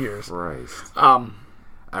for 30 years. Christ. Um,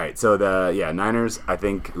 All right, so Niners, I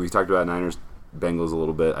think we talked about Niners, Bengals a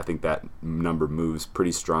little bit. I think that number moves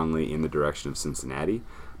pretty strongly in the direction of Cincinnati.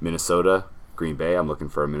 Minnesota, Green Bay, I'm looking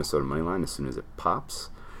for a Minnesota money line as soon as it pops.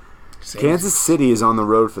 Kansas City is on the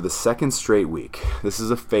road for the second straight week. This is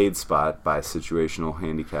a fade spot by situational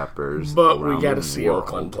handicappers. But we around got to the see world.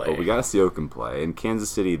 Oakland play. But we got to see Oakland play. And Kansas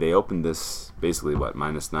City, they opened this basically, -9,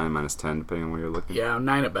 -10, depending on where you're looking. Yeah,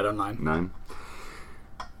 9 at BetOnline. 9.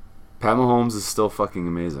 Pat Mahomes is still fucking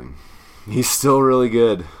amazing. He's still really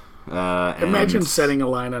good. Imagine setting a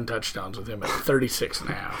line on touchdowns with him at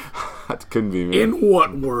 36.5. That couldn't be me. In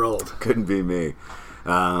what world? Couldn't be me.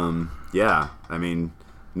 Yeah, I mean,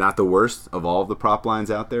 not the worst of all of the prop lines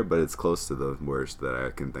out there, but it's close to the worst that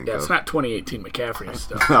I can think Yeah, of. it's not 2018 McCaffrey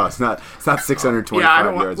stuff. No, it's not. It's not 625 Yeah, I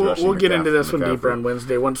don't want. yards rushing. We'll get into this one McCaffrey. deeper on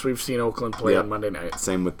Wednesday once we've seen Oakland play on Monday night.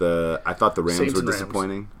 Same with I thought the Rams Saints were and Rams.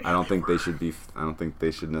 disappointing. I don't think they should be. I don't think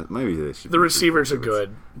they should. Maybe they should. The be receivers are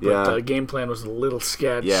good, but Yeah. the game plan was a little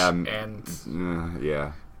sketch. Yeah, and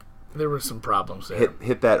yeah. there were some problems there.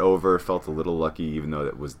 Hit that over. Felt a little lucky, even though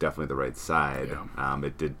it was definitely the right side. Yeah.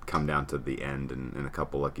 It did come down to the end and a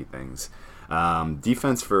couple lucky things.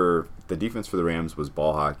 Defense for the Rams was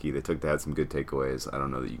ball hockey. They had some good takeaways. I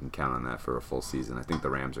don't know that you can count on that for a full season. I think the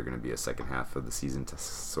Rams are going to be a second half of the season to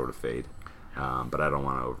sort of fade. But I don't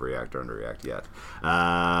want to overreact or underreact yet.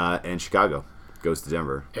 And Chicago goes to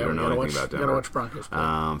Denver. Yeah, I don't know anything about Denver. Gotta watch Broncos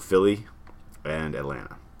play. Philly and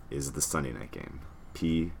Atlanta is the Sunday night game.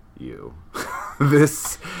 P.U.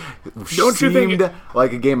 This Don't you seemed think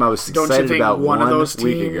like a game I was Don't excited you think about one of those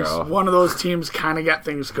week teams? ago. One of those teams kind of got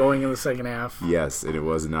things going in the second half. Yes, and it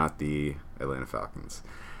was not the Atlanta Falcons.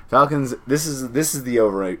 Falcons. This is the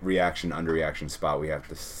overreaction, underreaction spot we have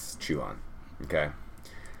to chew on. Okay,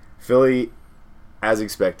 Philly, as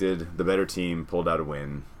expected, the better team pulled out a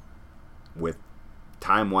win. With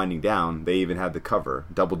time winding down, they even had the cover,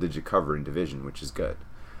 double-digit cover in division, which is good.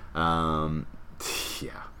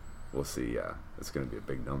 Yeah, we'll see. It's going to be a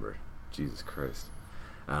big number. Jesus Christ.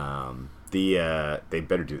 They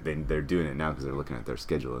better do. They're doing it now because they're looking at their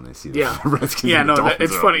schedule and they see the Redskins. Yeah, and the no, Dolphins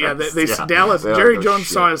it's are funny. up Yeah, next. Dallas. They Jerry don't Jones know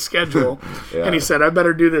saw shit. his schedule Yeah. and he said, "I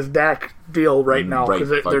better do this Dak deal right now Right because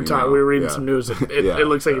they're fucking talking." now. We were reading Yeah. some news. It Yeah,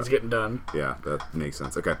 looks like yeah. it's getting done. Yeah, that makes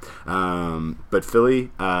sense. Okay, but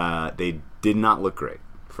Philly, they did not look great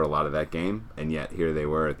for a lot of that game, and yet here they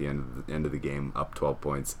were at the end of the game, up 12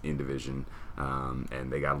 points in division, and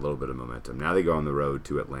they got a little bit of momentum. Now they go on the road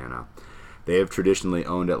to Atlanta. They have traditionally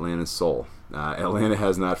owned Atlanta's soul. Atlanta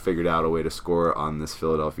has not figured out a way to score on this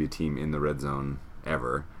Philadelphia team in the red zone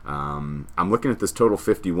ever. I'm looking at this total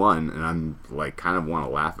 51, and I'm like, kind of want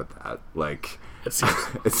to laugh at that. Like, It seems.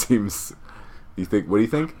 it seems. You think? What do you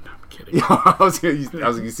think? I'm kidding. Yeah, I was like,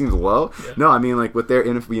 it seems low. Yeah. No, I mean, like with their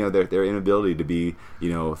their inability to be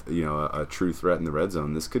a true threat in the red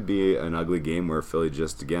zone, this could be an ugly game where Philly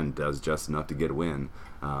does just enough to get a win.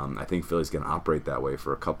 I think Philly's going to operate that way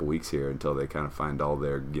for a couple weeks here until they kind of find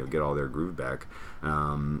get all their groove back. I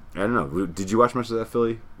don't know. Did you watch much of that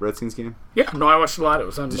Philly Redskins game? Yeah, no, I watched a lot. It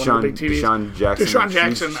was on one of the big TVs. Deshaun Deshaun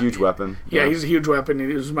Jackson, huge weapon. Yeah, he's a huge weapon.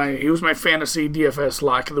 He was my fantasy DFS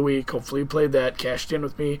lock of the week. Hopefully, he played that, cashed in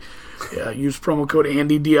with me. Yeah, use promo code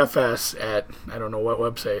AndyDFS at I don't know what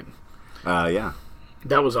website. Yeah.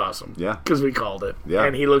 That was awesome. Yeah. Because we called it. Yeah.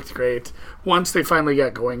 And he looked great. Once they finally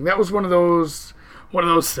got going, that was one of those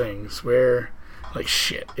things where, like,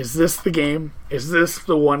 shit, is this the game? Is this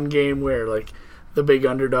the one game where, like, the big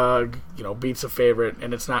underdog, beats a favorite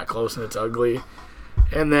and it's not close and it's ugly?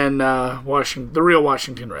 And then the real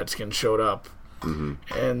Washington Redskins showed up. Mm-hmm.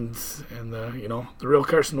 And the real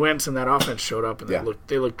Carson Wentz and that offense showed up, and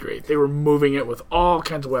they looked great. They were moving it with all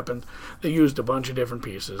kinds of weapons. They used a bunch of different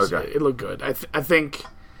pieces. Okay. It looked good. I think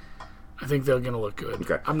they're gonna look good.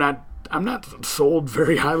 Okay. I'm not sold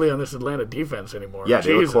very highly on this Atlanta defense anymore. Yeah,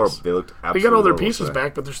 they look horrible. They looked absolutely They got all their horrible pieces today.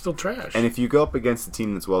 back, but they're still trash. And if you go up against a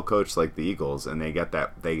team that's well coached like the Eagles, and they have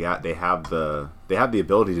the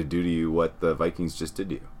ability to do to you what the Vikings just did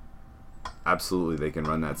to you. Absolutely, they can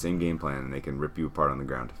run that same game plan and they can rip you apart on the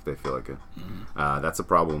ground if they feel like it. Mm-hmm. That's a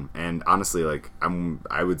problem. And honestly, like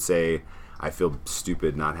I would say, I feel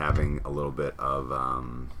stupid not having a little bit of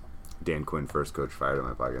Dan Quinn, first coach, fired in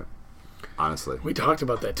my pocket. Honestly, we talked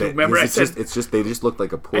about that too. Remember, I said they just looked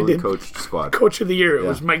like a poorly coached squad. Coach of the year, it Yeah.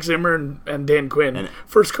 was Mike Zimmer and Dan Quinn.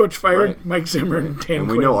 First coach fired, Right. Mike Zimmer and Dan And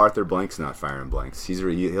Quinn. we know Arthur Blank's not firing blanks.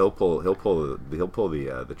 He'll pull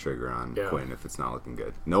the trigger on Quinn if it's not looking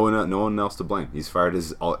good. No one else to blame. He's fired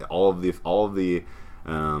all of the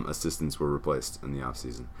assistants were replaced in the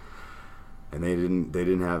offseason. And they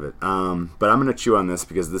didn't have it. But I'm gonna chew on this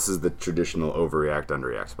because this is the traditional overreact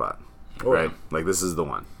underreact spot. Oh, Right? yeah. Like this is the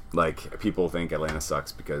one. Like, people think Atlanta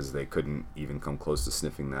sucks because they couldn't even come close to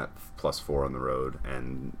sniffing that +4 on the road,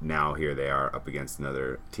 and now here they are up against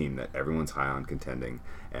another team that everyone's high on contending,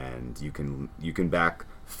 and you can back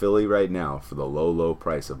Philly right now for the low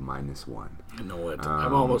price of -1. I know it.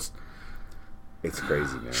 I'm almost. It's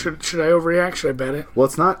crazy, man. Should I overreact? Should I bet it? Well,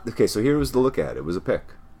 it's not. Okay, so here was the look at it. It was a pick.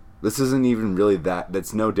 This isn't even really that.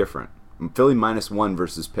 That's no different. Philly -1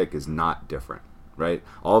 versus pick is not different. Right?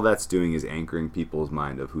 All that's doing is anchoring people's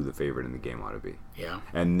mind of who the favorite in the game ought to be. Yeah.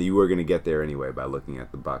 And you are going to get there anyway by looking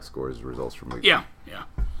at the box scores results from week. Yeah.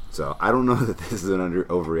 So I don't know that this is an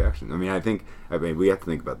overreaction. I mean, we have to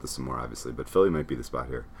think about this some more, obviously, but Philly might be the spot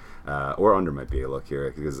here, or under might be a look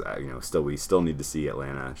here because we still need to see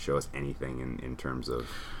Atlanta show us anything in terms of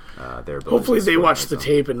their ability. Hopefully to they score watch the on its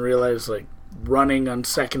tape and realize, like, running on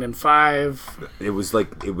 2nd and 5. own. It was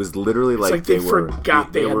literally It's like they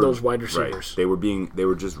forgot they had were- those wide right. receivers. They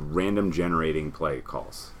were just random generating play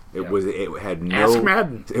calls. It had no. Ask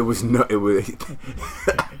Madden. It was no. It was.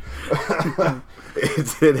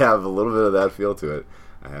 It did have a little bit of that feel to it,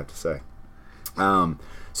 I have to say.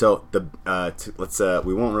 So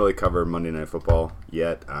we won't really cover Monday Night Football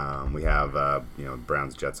yet. We have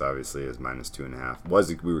Browns Jets obviously is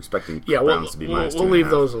 -2.5. We were expecting Browns to be -2.5. We'll leave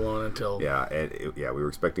those alone until we were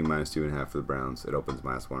expecting -2.5 for the Browns. It opens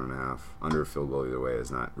 -1.5. Under a field goal either way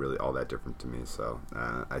is not really all that different to me. So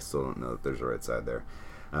I still don't know that there's a right side there.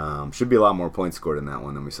 Should be a lot more points scored in that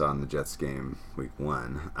one than we saw in the Jets game week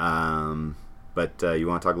 1. But you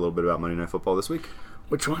want to talk a little bit about Monday Night Football this week?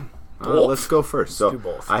 Which one? Let's go first. Let's do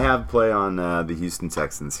both. I have play on the Houston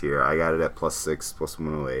Texans here. I got it at +6,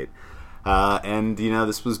 +108. And,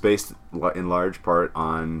 this was based in large part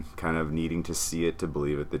on kind of needing to see it to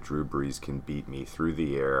believe it that Drew Brees can beat me through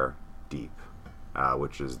the air deep,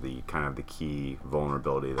 which is the kind of the key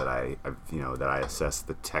vulnerability that I assess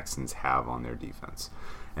the Texans have on their defense.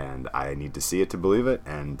 And I need to see it to believe it,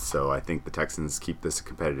 and so I think the Texans keep this a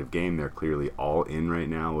competitive game. They're clearly all in right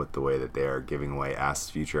now with the way that they are giving away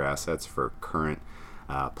future assets for current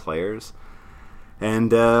players.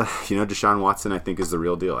 And, Deshaun Watson, I think, is the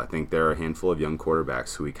real deal. I think there are a handful of young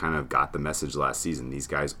quarterbacks who we kind of got the message last season. These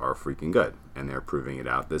guys are freaking good, and they're proving it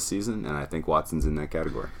out this season, and I think Watson's in that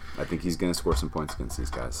category. I think he's going to score some points against these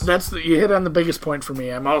guys. You hit on the biggest point for me.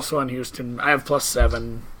 I'm also on Houston. I have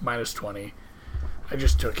 +7, -20. I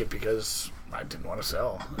just took it because I didn't want to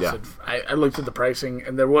sell. I looked at the pricing,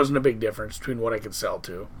 and there wasn't a big difference between what I could sell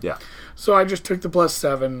to. Yeah. So I just took the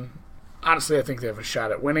 +7. Honestly, I think they have a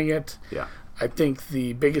shot at winning it. Yeah. I think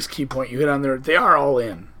the biggest key point you hit on there, they are all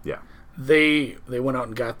in. Yeah. They went out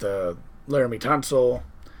and got the Laramie Tunsil,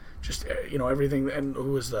 just everything. And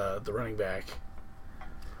who was the running back?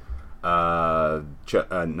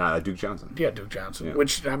 Duke Johnson. Yeah, Duke Johnson. Yeah.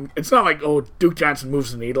 Which it's not like Duke Johnson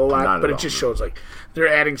moves the needle a lot, but it just shows like they're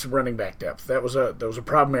adding some running back depth. That was a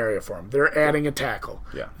problem area for them. They're adding a tackle.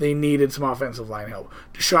 Yeah. They needed some offensive line help.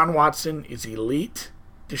 Deshaun Watson is elite.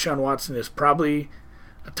 Deshaun Watson is probably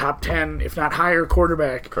a top 10, if not higher,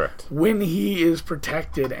 quarterback. Correct. When he is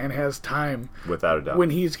protected and has time. Without a doubt. When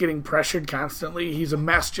he's getting pressured constantly, he's a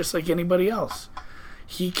mess just like anybody else.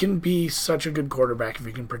 He can be such a good quarterback if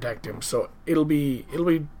you can protect him. So it'll be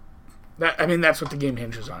that. I mean, that's what the game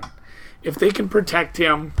hinges on. If they can protect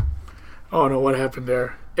him, oh no, what happened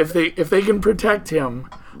there? If they can protect him,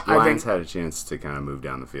 Lions had a chance to kind of move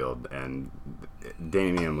down the field, and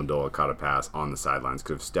Danny Amendola caught a pass on the sidelines,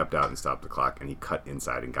 could have stepped out and stopped the clock, and he cut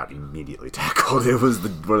inside and got immediately tackled. It was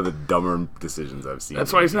one of the dumber decisions I've seen.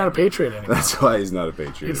 That's why he's not a Patriot anymore. That's why he's not a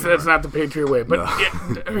Patriot. That's not the Patriot way. But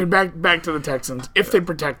no. Back to the Texans. If they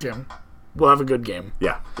protect him, we'll have a good game.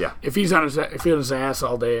 Yeah. If he's on his ass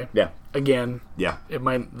all day, again, it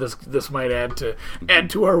might this might add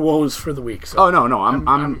to our woes for the week. So no,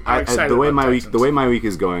 I'm excited the way about my week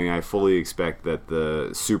is going. I fully expect that the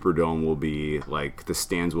Superdome will be like the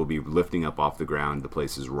stands will be lifting up off the ground. The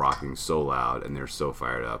place is rocking so loud, and they're so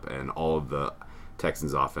fired up, and all of the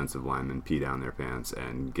Texans offensive linemen pee down their pants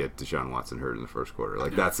and get Deshaun Watson hurt in the first quarter.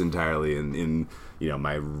 Like that's entirely in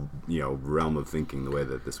my realm of thinking the way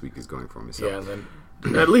that this week is going for me. So. Yeah, then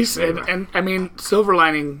at least and I mean, silver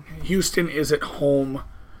lining, Houston is at home.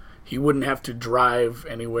 He wouldn't have to drive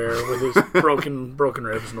anywhere with his broken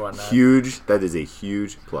ribs and whatnot. That is a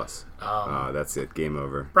huge plus. That's it. Game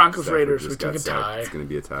over. Broncos Raiders. We took a tie. It's going to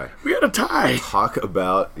be a tie. We had a tie. Talk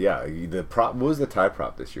about the prop. What was the tie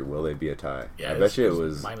prop this year? Will they be a tie? Yeah, I bet you it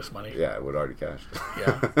was minus money. Yeah, it would already cashed.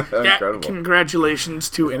 Yeah, incredible. Congratulations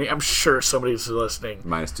to any. I'm sure somebody's listening.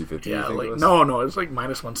 -250. Yeah, you think it was? No, it's like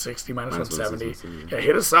 -160, -170. Yeah,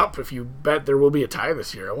 hit us up if you bet there will be a tie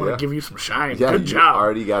this year. I want to give you some shine. Yeah, good job.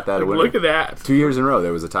 Already got that. Look at that. 2 years in a row,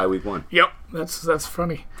 there was a tie week 1. Yep, that's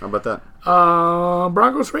funny. How about that?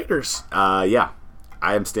 Broncos Raiders. Yeah.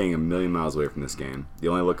 I am staying a million miles away from this game. The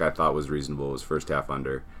only look I thought was reasonable was first half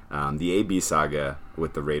under. The AB saga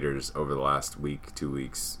with the Raiders over the last week, 2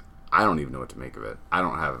 weeks, I don't even know what to make of it. I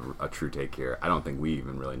don't have a true take here. I don't think we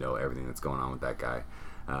even really know everything that's going on with that guy.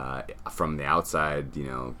 From the outside,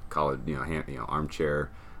 college,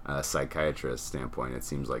 armchair psychiatrist standpoint, it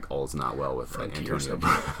seems like all's not well with Antonio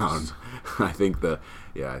Brown. I think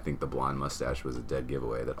the blonde mustache was a dead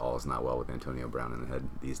giveaway that all's not well with Antonio Brown in the head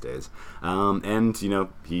these days. And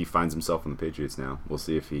he finds himself in the Patriots now. We'll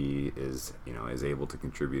see if he is able to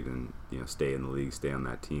contribute and stay in the league, stay on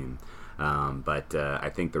that team. But I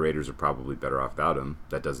think the Raiders are probably better off without him.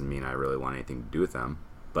 That doesn't mean I really want anything to do with them.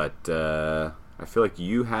 But I feel like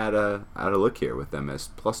you had a look here with them as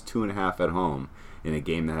 +2.5 at home in a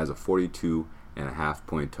game that has a 42.5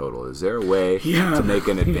 point total. Is there a way to make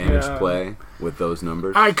an advantage play with those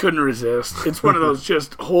numbers? I couldn't resist. It's one of those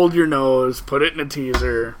just hold your nose, put it in a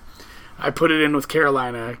teaser. I put it in with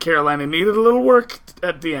Carolina. Carolina needed a little work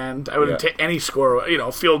at the end. I would have any score,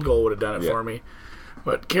 field goal would have done it for me.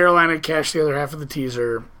 But Carolina cashed the other half of the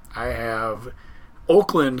teaser. I have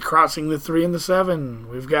Oakland crossing the 3 and the 7.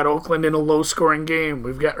 We've got Oakland in a low-scoring game.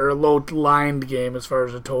 We've got a low-lined game as far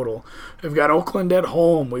as the total. We've got Oakland at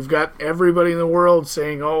home. We've got everybody in the world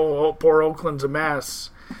saying, "Oh, poor Oakland's a mess."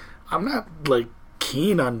 I'm not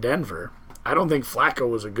keen on Denver. I don't think Flacco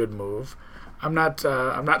was a good move. I'm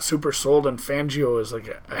not super sold on Fangio as a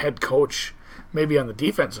head coach. Maybe on the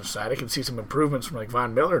defensive side, I can see some improvements from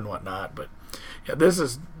Von Miller and whatnot. But yeah, this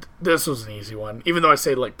was an easy one. Even though I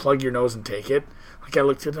say plug your nose and take it. I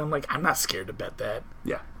looked at it, I'm not scared to bet that.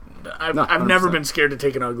 Yeah. I've never been scared to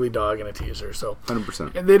take an ugly dog in a teaser. So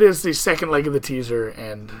 100%. And it is the second leg of the teaser,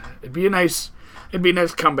 and it'd be a nice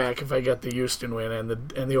comeback if I got the Houston win and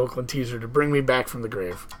the Oakland teaser to bring me back from the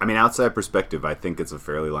grave. I mean, outside perspective, I think it's a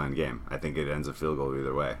fairly lined game. I think it ends a field goal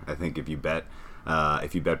either way. I think if you bet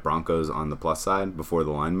Broncos on the plus side before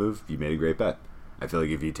the line move, you made a great bet. I feel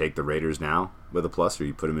like if you take the Raiders now with a plus or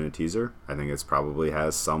you put them in a teaser, I think it's probably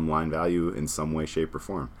has some line value in some way, shape, or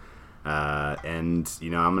form. And,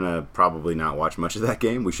 I'm going to probably not watch much of that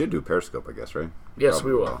game. We should do a Periscope, I guess, right? Yes,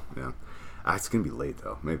 Probably we will. Yeah. It's going to be late,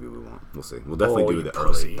 though. Maybe we won't. We'll see. We'll definitely do the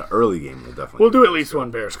pussy. early game. We'll do at least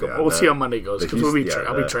one Periscope. Yeah, we'll see how Monday goes because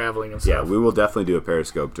I'll be traveling and stuff. Yeah, we will definitely do a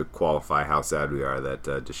Periscope to qualify how sad we are that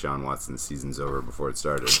Deshaun Watson's season's over before it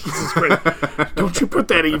started. Jesus Christ. Don't you put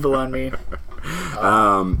that evil on me.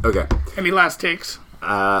 Okay. Any last takes?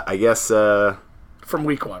 I guess from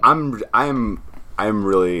week 1. I'm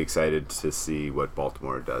really excited to see what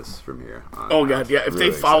Baltimore does from here on. Oh god, yeah! If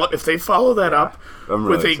they follow that up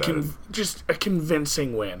with excited. a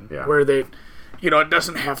convincing win, Yeah. where they, it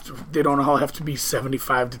doesn't have to. They don't all have to be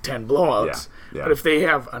 75-10 blowouts. Yeah. But if they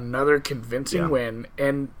have another convincing win,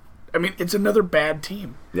 and I mean it's another bad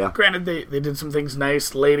team. Yeah. Granted, they did some things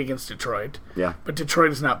nice late against Detroit. Yeah. But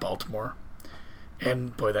Detroit is not Baltimore,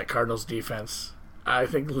 and boy, that Cardinals defense. I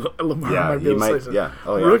think Lamar might be able to slice it. Yeah.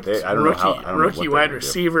 Oh, yeah. Rookie wide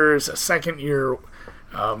receivers, a second year.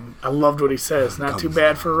 I loved what he says. Not too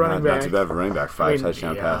bad for a running back. Not too bad for running back. 5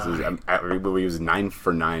 touchdown passes. He was 9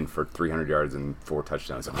 for 9 for 300 yards and 4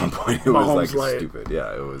 touchdowns at one point. It was stupid.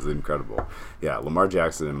 Yeah, it was incredible. Yeah, Lamar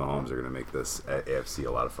Jackson and Mahomes are going to make this AFC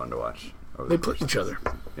a lot of fun to watch. They play each other.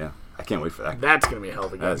 Yeah, I can't wait for that. That's going to be a hell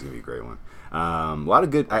of a game. That's going to be a great one. A lot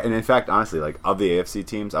of good, and in fact, honestly, of the AFC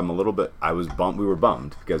teams, we were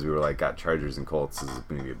bummed because we were got Chargers and Colts. This is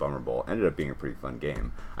going to be a bummer bowl. Ended up being a pretty fun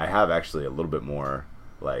game. I have actually a little bit more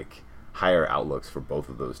higher outlooks for both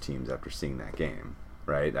of those teams after seeing that game.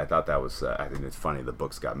 Right? I thought that was. I think it's funny the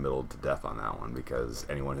books got middled to death on that one because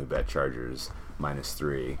anyone who bet Chargers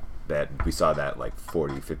 -3. That we saw that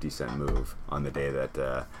 40-50 cent move on the day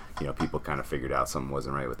that people kind of figured out something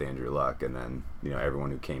wasn't right with Andrew Luck, and then everyone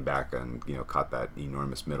who came back and caught that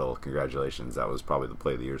enormous middle, congratulations, that was probably the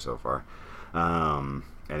play of the year so far. And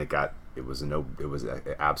it was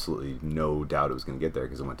absolutely no doubt it was going to get there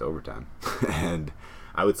because it went to overtime. And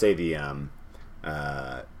I would say I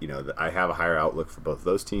have a higher outlook for both of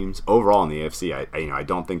those teams. Overall in the AFC, I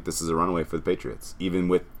don't think this is a runaway for the Patriots. Even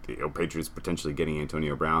with Patriots potentially getting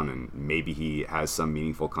Antonio Brown and maybe he has some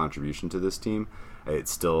meaningful contribution to this team, I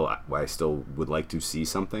still would like to see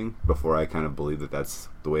something before I kind of believe that that's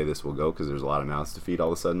the way this will go because there's a lot of mouths to feed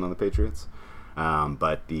all of a sudden on the Patriots.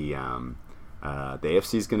 But the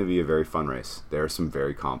AFC is going to be a very fun race. There are some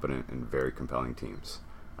very competent and very compelling teams.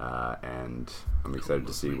 And I'm excited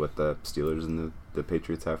to see what the Steelers and the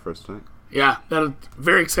Patriots have for us tonight. Yeah,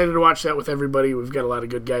 very excited to watch that with everybody. We've got a lot of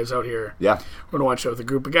good guys out here. Yeah. We're going to watch that with a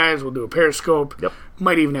group of guys. We'll do a Periscope. Yep.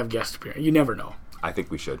 Might even have guest appearance. You never know. I think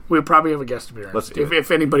we should. We'll probably have a guest appearance. Let's do it.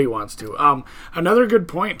 If anybody wants to. Another good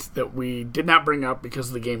point that we did not bring up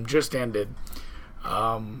because the game just ended.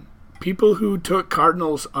 People who took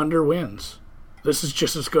Cardinals under wins. This is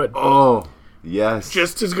just as good. Oh, yes.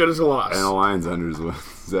 Just as good as a loss. And a Lions under wins.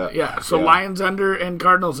 Lions under and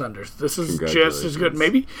Cardinals unders. This is just as good.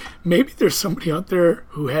 Maybe there's somebody out there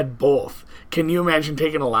who had both. Can you imagine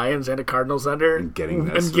taking a Lions and a Cardinals under and getting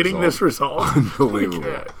this result?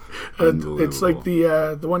 Unbelievable. Unbelievable. It's like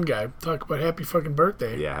the one guy talk about happy fucking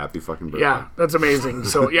birthday. Yeah, happy fucking birthday. Yeah, that's amazing.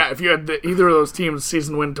 So if you had either of those teams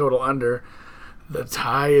season win total under, the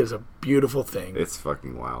tie is a beautiful thing. It's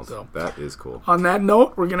fucking wild. So, that is cool. On that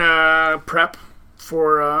note, we're gonna prep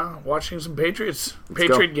for watching some Patriot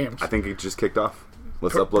games. I think it just kicked off.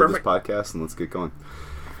 Let's upload this podcast and let's get going.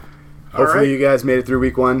 Hopefully you guys made it through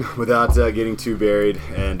week 1 without getting too buried,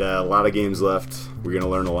 and a lot of games left. We're going to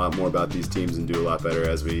learn a lot more about these teams and do a lot better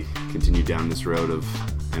as we continue down this road of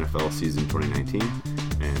NFL season 2019.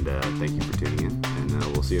 And thank you for tuning in, and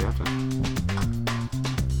we'll see you at halftime.